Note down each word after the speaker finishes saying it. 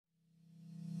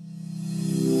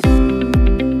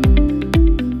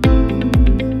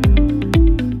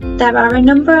There are a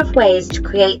number of ways to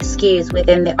create SKUs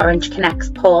within the Orange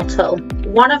Connex portal,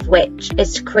 one of which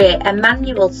is to create a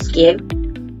manual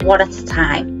SKU, one at a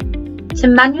time. To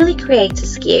manually create a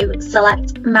SKU,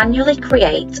 select Manually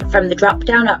Create from the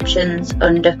drop-down options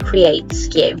under Create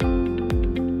SKU.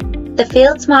 The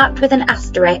fields marked with an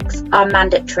asterisk are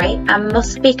mandatory and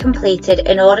must be completed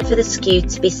in order for the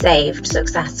SKU to be saved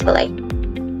successfully.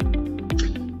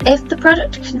 If the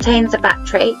product contains a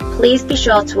battery, please be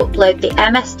sure to upload the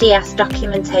MSDS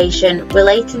documentation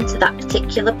relating to that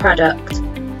particular product.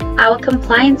 Our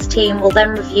compliance team will then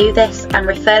review this and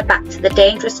refer back to the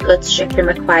dangerous goods shipping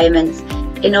requirements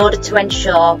in order to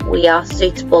ensure we are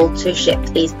suitable to ship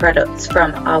these products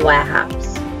from our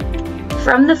warehouse.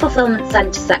 From the Fulfillment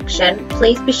Centre section,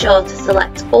 please be sure to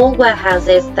select all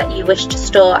warehouses that you wish to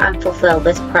store and fulfill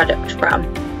this product from.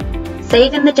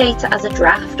 Saving the data as a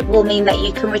draft will mean that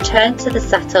you can return to the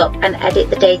setup and edit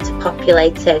the data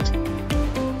populated.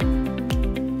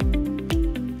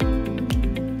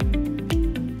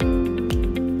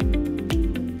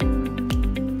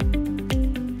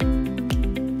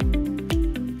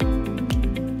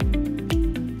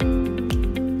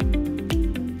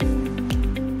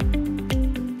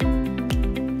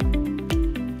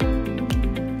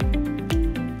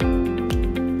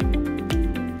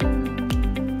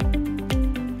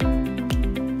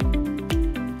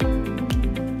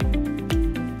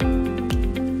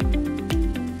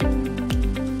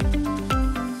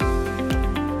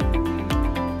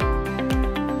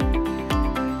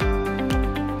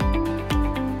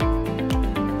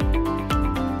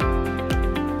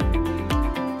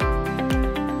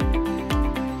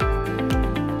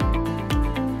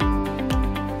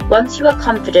 Once you are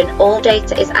confident all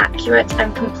data is accurate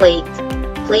and complete,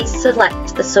 please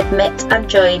select the Submit and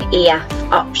Join EF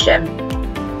option.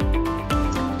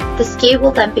 The SKU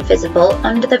will then be visible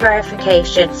under the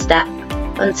verification step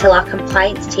until our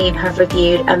compliance team have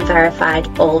reviewed and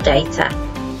verified all data.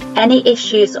 Any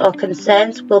issues or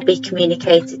concerns will be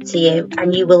communicated to you,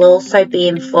 and you will also be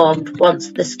informed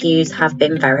once the SKUs have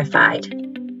been verified.